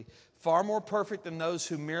perfectly, far more perfect than those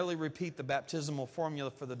who merely repeat the baptismal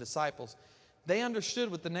formula for the disciples. They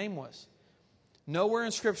understood what the name was. Nowhere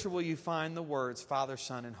in Scripture will you find the words Father,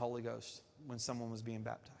 Son, and Holy Ghost when someone was being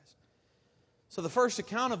baptized. So the first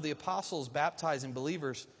account of the apostles baptizing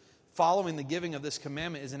believers following the giving of this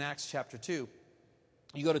commandment is in Acts chapter 2.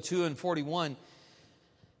 You go to 2 and 41.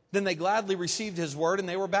 Then they gladly received his word and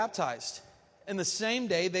they were baptized. And the same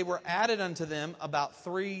day they were added unto them about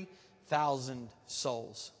 3,000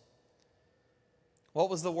 souls. What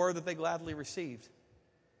was the word that they gladly received?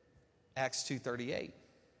 Acts 2:38.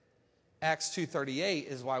 Acts 2:38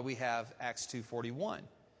 is why we have Acts 2:41.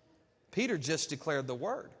 Peter just declared the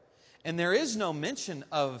word. And there is no mention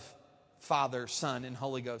of Father, Son, and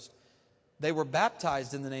Holy Ghost. They were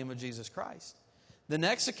baptized in the name of Jesus Christ. The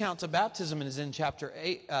next account of baptism is in chapter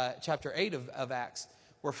 8 of Acts,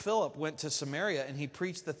 where Philip went to Samaria and he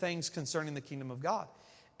preached the things concerning the kingdom of God.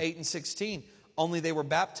 8 and 16, only they were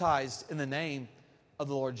baptized in the name of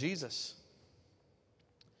the Lord Jesus.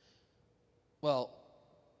 Well,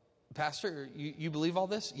 Pastor, you believe all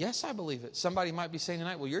this? Yes, I believe it. Somebody might be saying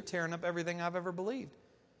tonight, well, you're tearing up everything I've ever believed.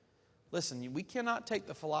 Listen, we cannot take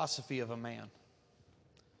the philosophy of a man.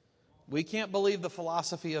 We can't believe the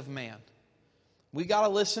philosophy of man. We got to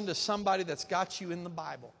listen to somebody that's got you in the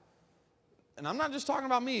Bible. And I'm not just talking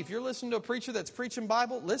about me. If you're listening to a preacher that's preaching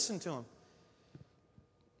Bible, listen to him.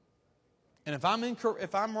 And if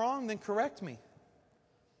I'm wrong, then correct me.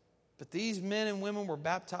 But these men and women were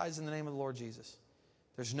baptized in the name of the Lord Jesus.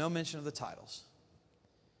 There's no mention of the titles.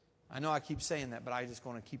 I know I keep saying that, but I just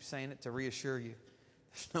want to keep saying it to reassure you.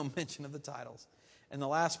 There's no mention of the titles. In the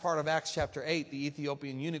last part of Acts chapter 8, the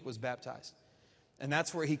Ethiopian eunuch was baptized. And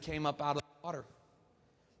that's where he came up out of the water.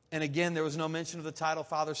 And again, there was no mention of the title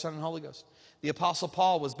Father, Son, and Holy Ghost. The Apostle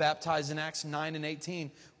Paul was baptized in Acts 9 and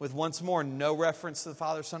 18 with once more no reference to the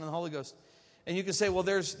Father, Son, and the Holy Ghost. And you can say, well,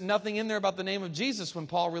 there's nothing in there about the name of Jesus when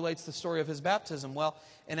Paul relates the story of his baptism. Well,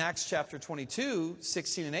 in Acts chapter 22,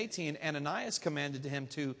 16 and 18, Ananias commanded to him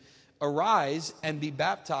to arise and be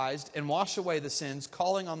baptized and wash away the sins,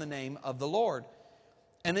 calling on the name of the Lord.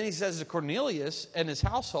 And then he says to Cornelius and his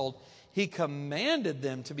household, he commanded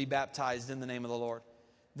them to be baptized in the name of the Lord.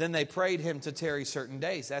 Then they prayed him to tarry certain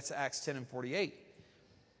days. That's Acts 10 and 48.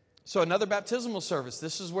 So another baptismal service.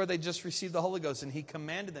 This is where they just received the Holy Ghost, and he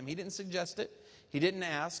commanded them. He didn't suggest it. He didn't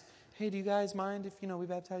ask, hey, do you guys mind if, we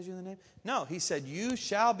baptize you in the name? No, he said, you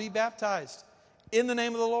shall be baptized in the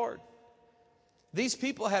name of the Lord. These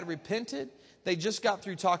people had repented. They just got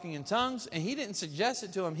through talking in tongues, and he didn't suggest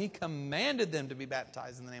it to them. He commanded them to be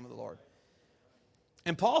baptized in the name of the Lord.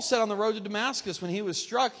 And Paul said on the road to Damascus when he was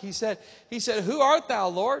struck, he said, who art thou,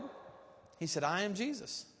 Lord? He said, I am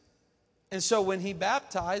Jesus. And so when he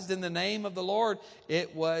baptized in the name of the Lord,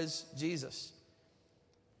 it was Jesus.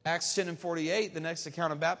 Acts 10 and 48, the next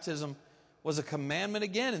account of baptism, was a commandment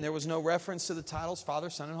again, and there was no reference to the titles Father,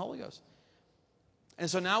 Son, and Holy Ghost. And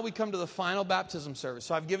so now we come to the final baptism service.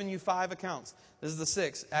 So I've given you 5 accounts. This is the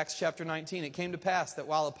 6th, Acts chapter 19. It came to pass that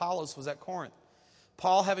while Apollos was at Corinth,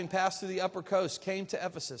 Paul, having passed through the upper coast, came to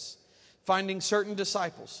Ephesus, finding certain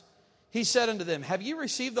disciples. He said unto them, have ye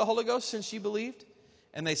received the Holy Ghost since ye believed?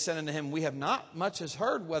 And they said unto him, we have not much as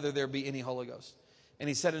heard whether there be any Holy Ghost. And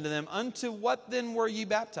he said unto them, unto what then were ye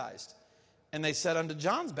baptized? And they said, unto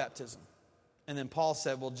John's baptism. And then Paul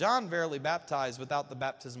said, well, John verily baptized without the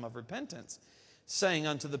baptism of repentance, saying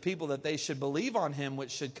unto the people that they should believe on him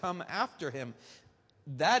which should come after him,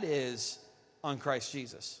 that is, on Christ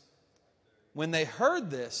Jesus. When they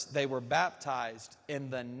heard this, they were baptized in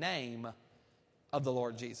the name of the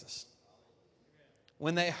Lord Jesus.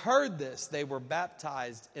 When they heard this, they were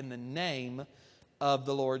baptized in the name of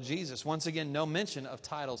the Lord Jesus. Once again, no mention of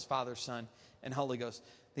titles, Father, Son, and Holy Ghost.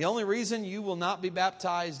 The only reason you will not be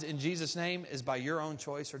baptized in Jesus' name is by your own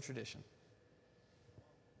choice or tradition.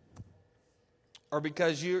 Or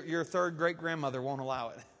because your third great-grandmother won't allow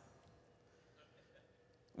it.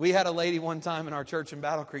 We had a lady one time in our church in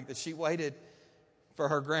Battle Creek that she waited for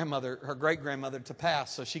her grandmother, her great-grandmother, to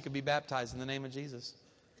pass so she could be baptized in the name of Jesus.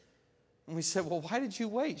 And we said, well, why did you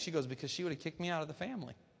wait? She goes, because she would have kicked me out of the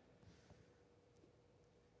family.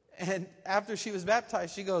 And after she was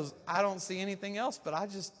baptized, she goes, I don't see anything else, but I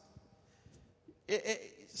just...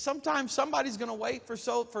 sometimes somebody's going to wait for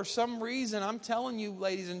some reason. I'm telling you,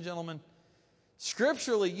 ladies and gentlemen,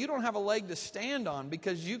 scripturally, you don't have a leg to stand on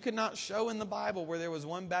because you cannot show in the Bible where there was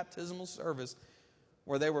one baptismal service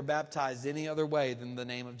where they were baptized any other way than the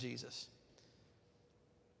name of Jesus.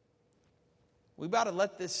 We've got to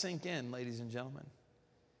let this sink in, ladies and gentlemen.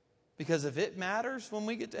 Because if it matters when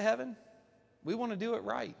we get to heaven, we want to do it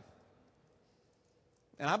right.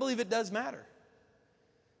 And I believe it does matter.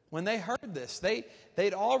 When they heard this,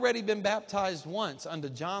 they'd already been baptized once under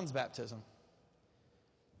John's baptism.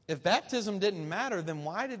 If baptism didn't matter, then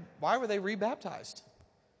why were they rebaptized?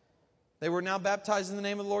 They were now baptized in the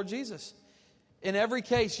name of the Lord Jesus. In every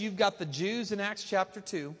case, you've got the Jews in Acts chapter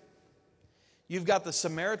 2. You've got the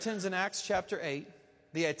Samaritans in Acts chapter 8.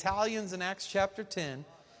 The Italians in Acts chapter 10.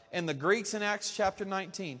 And the Greeks in Acts chapter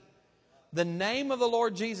 19. The name of the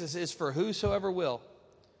Lord Jesus is for whosoever will.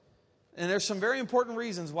 And there's some very important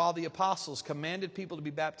reasons why the apostles commanded people to be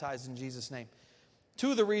baptized in Jesus' name.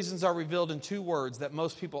 Two of the reasons are revealed in two words that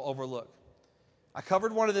most people overlook. I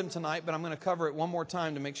covered one of them tonight, but I'm going to cover it one more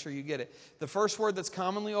time to make sure you get it. The first word that's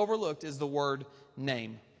commonly overlooked is the word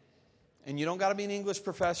name. And you don't got to be an English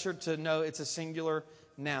professor to know it's a singular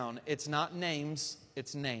noun. It's not names,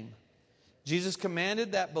 it's name. Jesus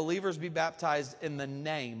commanded that believers be baptized in the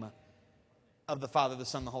name of the Father, the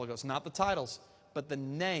Son, and the Holy Ghost. Not the titles, but the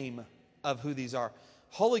name of who these are.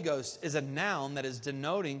 Holy Ghost is a noun that is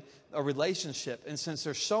denoting a relationship. And since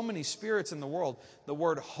there's so many spirits in the world, the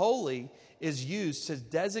word holy is used to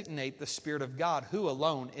designate the Spirit of God, who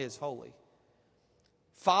alone is holy.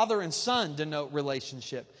 Father and Son denote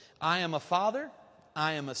relationship. I am a father,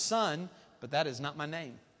 I am a son, but that is not my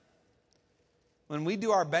name. When we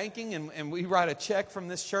do our banking and we write a check from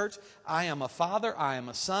this church, I am a father, I am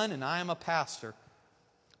a son, and I am a pastor.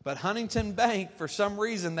 But Huntington Bank, for some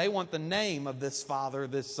reason, they want the name of this father,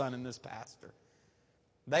 this son, and this pastor.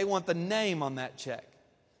 They want the name on that check.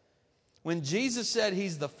 When Jesus said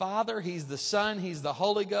He's the Father, He's the Son, He's the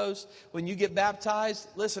Holy Ghost, when you get baptized,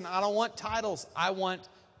 listen, I don't want titles, I want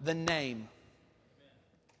the name.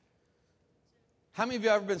 How many of you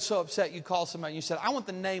have ever been so upset you call somebody and you said, I want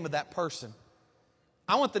the name of that person.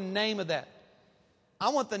 I want the name of that. I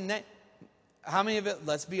want the name. How many of it,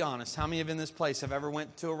 let's be honest, how many of you in this place have ever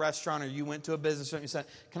went to a restaurant or you went to a business and you said,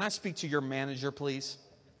 can I speak to your manager, please?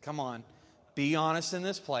 Come on. Be honest in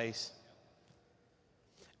this place.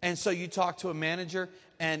 And so you talk to a manager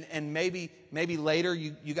and maybe later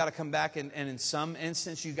you got to come back and in some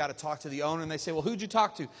instance you got to talk to the owner and they say, well, who'd you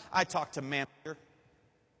talk to? I talked to manager.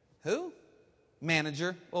 Who?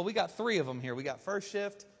 Manager. Well, we got 3 of them here. We got first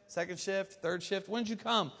shift, second shift, third shift. When did you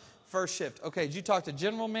come? First shift. Okay, did you talk to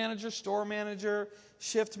general manager, store manager,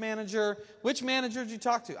 shift manager? Which manager did you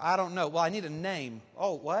talk to? I don't know. Well, I need a name.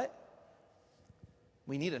 Oh, what?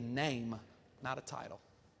 We need a name, not a title.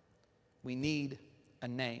 We need a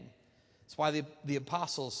name. That's why the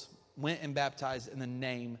apostles went and baptized in the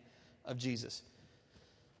name of Jesus.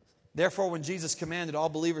 Therefore, when Jesus commanded all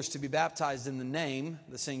believers to be baptized in the name,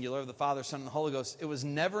 the singular, of the Father, Son, and the Holy Ghost, it was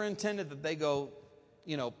never intended that they go,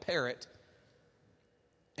 parrot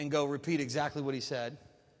and go repeat exactly what He said.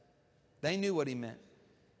 They knew what He meant.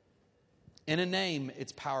 In a name,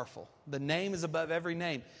 it's powerful. The name is above every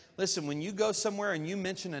name. Listen, when you go somewhere and you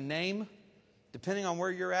mention a name, depending on where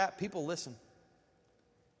you're at, people listen.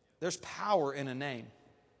 There's power in a name.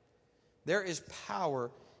 There is power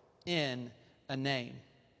in a name.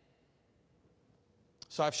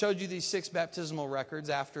 So I've showed you these 6 baptismal records.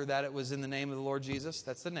 After that, it was in the name of the Lord Jesus.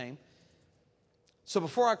 That's the name. So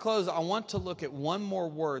before I close, I want to look at one more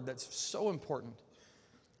word that's so important.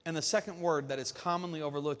 And the second word that is commonly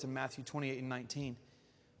overlooked in Matthew 28 and 19.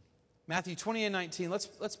 Matthew 28 and 19,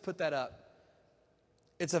 let's put that up.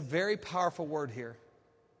 It's a very powerful word here.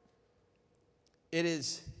 It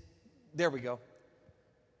is, there we go.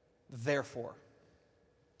 Therefore.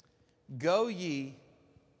 Go ye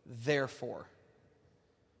therefore.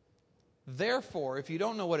 Therefore, if you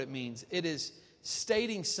don't know what it means, it is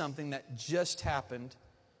stating something that just happened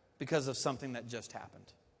because of something that just happened.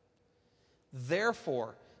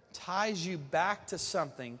 Therefore ties you back to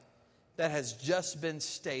something that has just been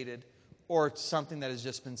stated or something that has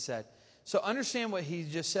just been said. So understand what he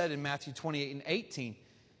just said in Matthew 28 and 18.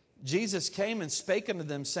 Jesus came and spake unto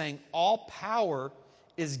them, saying, all power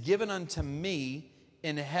is given unto me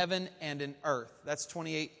in heaven and in earth. That's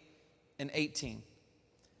 28 and 18.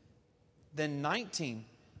 Then 19,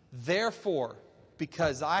 therefore,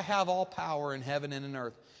 because I have all power in heaven and in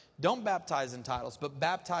earth, don't baptize in titles, but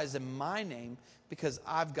baptize in my name, because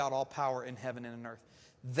I've got all power in heaven and in earth.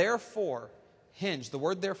 Therefore, the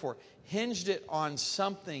word therefore, hinged it on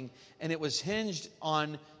something, and it was hinged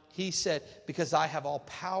on, he said, because I have all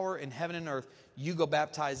power in heaven and earth, you go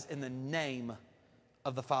baptize in the name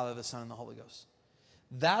of the Father, the Son, and the Holy Ghost.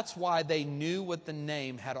 That's why they knew what the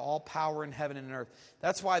name had all power in heaven and in earth.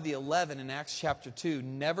 That's why the 11 in Acts chapter 2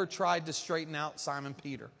 never tried to straighten out Simon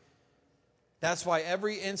Peter. That's why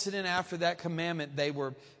every incident after that commandment, they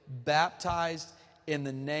were baptized in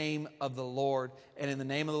the name of the Lord and in the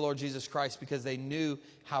name of the Lord Jesus Christ, because they knew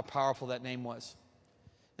how powerful that name was.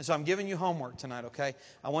 And so I'm giving you homework tonight, okay?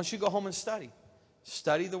 I want you to go home and study.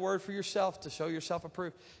 Study the word for yourself to show yourself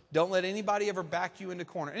approved. Don't let anybody ever back you into a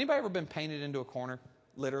corner. Anybody ever been painted into a corner?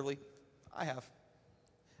 Literally. I have.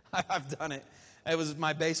 I've done it. It was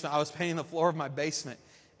my basement. I was painting the floor of my basement,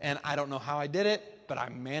 and I don't know how I did it, but I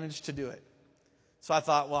managed to do it. So I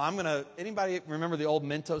thought, well, anybody remember the old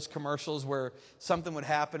Mentos commercials where something would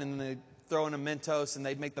happen and they'd throw in a Mentos and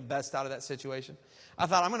they'd make the best out of that situation? I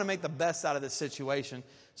thought, I'm going to make the best out of this situation.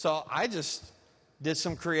 So I just did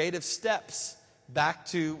some creative steps back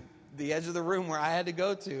to the edge of the room where I had to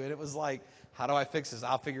go to. And it was like, how do I fix this?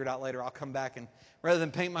 I'll figure it out later. I'll come back, and rather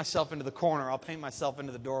than paint myself into the corner, I'll paint myself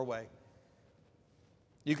into the doorway.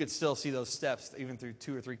 You could still see those steps even through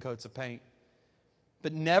 2 or 3 coats of paint.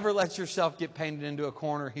 But never let yourself get painted into a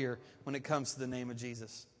corner here when it comes to the name of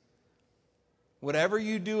Jesus. Whatever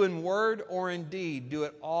you do in word or in deed, do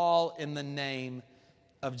it all in the name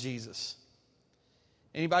of Jesus.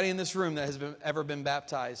 Anybody in this room that has ever been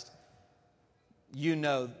baptized, you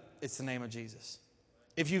know it's the name of Jesus.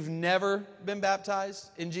 If you've never been baptized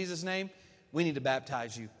in Jesus' name, we need to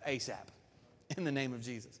baptize you ASAP in the name of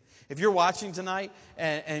Jesus. If you're watching tonight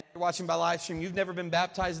and you're watching by live stream, you've never been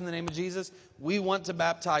baptized in the name of Jesus, we want to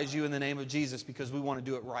baptize you in the name of Jesus because we want to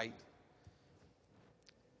do it right.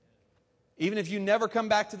 Even if you never come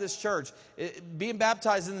back to this church, being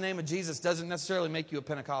baptized in the name of Jesus doesn't necessarily make you a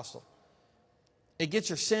Pentecostal. It gets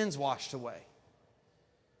your sins washed away.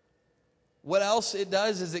 What else it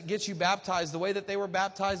does is it gets you baptized the way that they were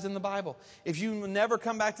baptized in the Bible. If you never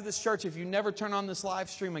come back to this church, if you never turn on this live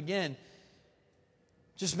stream again,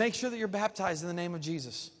 just make sure that you're baptized in the name of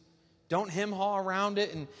Jesus. Don't hem-haw around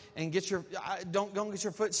it and don't get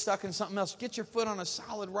your foot stuck in something else. Get your foot on a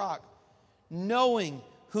solid rock, knowing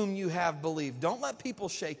whom you have believed. Don't let people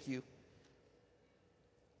shake you.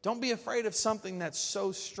 Don't be afraid of something that's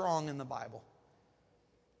so strong in the Bible.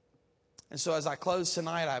 And so as I close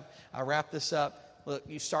tonight, I wrap this up. Look,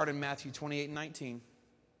 you start in Matthew 28 and 19.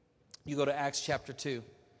 You go to Acts chapter 2.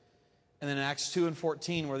 And then Acts 2 and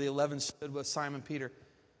 14, where the 11 stood with Simon Peter.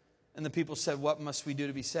 And the people said, what must we do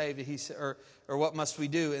to be saved? He said, or what must we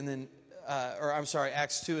do? And then,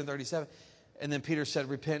 Acts 2 and 37. And then Peter said,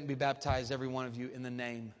 repent and be baptized, every one of you, in the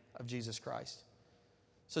name of Jesus Christ.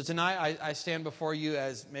 So tonight, I stand before you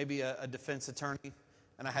as maybe a defense attorney,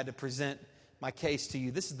 and I had to present my case to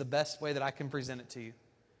you. This is the best way that I can present it to you.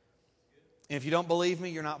 And if you don't believe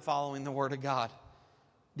me, you're not following the Word of God.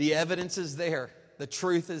 The evidence is there. The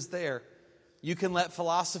truth is there. You can let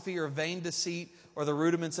philosophy or vain deceit or the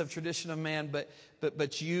rudiments of tradition of man,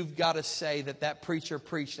 but you've got to say that preacher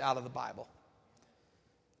preached out of the Bible.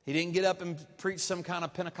 He didn't get up and preach some kind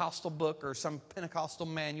of Pentecostal book or some Pentecostal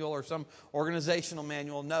manual or some organizational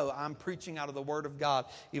manual. No, I'm preaching out of the Word of God,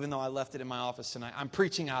 even though I left it in my office tonight. I'm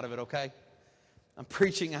preaching out of it, okay? I'm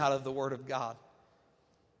preaching out of the Word of God.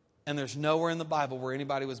 And there's nowhere in the Bible where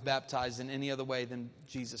anybody was baptized in any other way than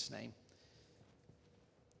Jesus' name.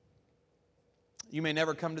 You may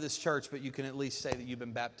never come to this church, but you can at least say that you've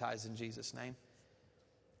been baptized in Jesus' name.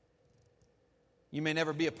 You may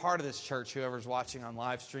never be a part of this church, whoever's watching on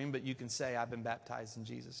live stream, but you can say, I've been baptized in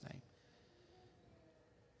Jesus' name.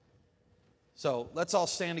 So let's all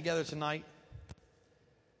stand together tonight.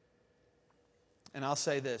 And I'll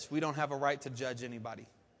say this, we don't have a right to judge anybody.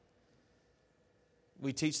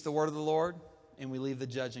 We teach the word of the Lord, and we leave the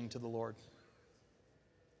judging to the Lord.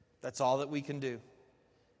 That's all that we can do.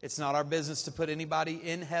 It's not our business to put anybody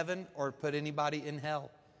in heaven or put anybody in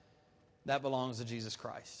hell. That belongs to Jesus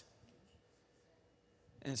Christ.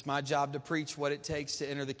 And it's my job to preach what it takes to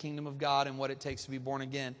enter the kingdom of God and what it takes to be born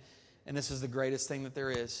again. And this is the greatest thing that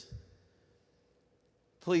there is.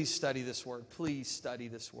 Please study this word. Please study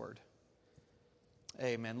this word.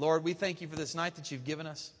 Amen. Lord, we thank you for this night that you've given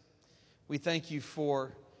us. We thank you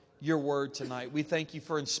for your word tonight. We thank you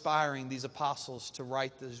for inspiring these apostles to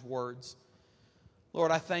write these words.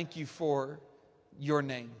 Lord, I thank you for your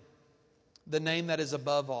name, the name that is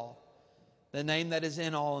above all, the name that is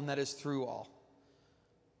in all and that is through all.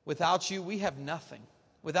 Without you, we have nothing.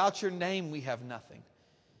 Without your name, we have nothing.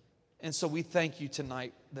 And so we thank you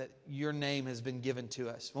tonight that your name has been given to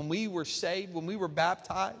us. When we were saved, when we were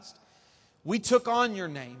baptized, we took on your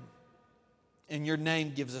name. And your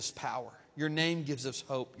name gives us power. Your name gives us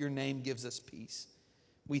hope. Your name gives us peace.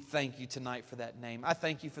 We thank you tonight for that name. I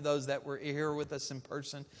thank you for those that were here with us in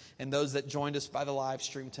person and those that joined us by the live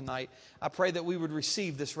stream tonight. I pray that we would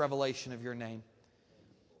receive this revelation of your name.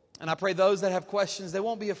 And I pray those that have questions, they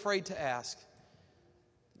won't be afraid to ask.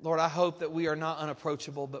 Lord, I hope that we are not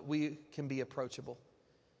unapproachable, but we can be approachable.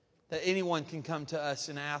 That anyone can come to us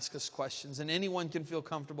and ask us questions, and anyone can feel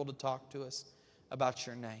comfortable to talk to us about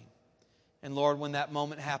your name. And Lord, when that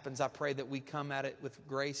moment happens, I pray that we come at it with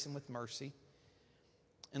grace and with mercy.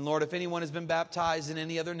 And Lord, if anyone has been baptized in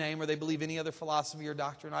any other name or they believe any other philosophy or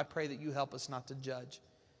doctrine, I pray that you help us not to judge,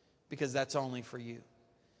 because that's only for you.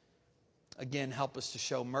 Again, help us to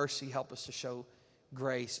show mercy, help us to show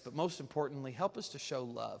grace, but most importantly, help us to show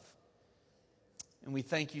love. And we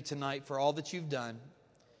thank you tonight for all that you've done.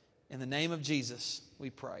 In the name of Jesus, we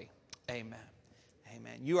pray. Amen.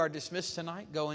 Amen. You are dismissed tonight. Go in.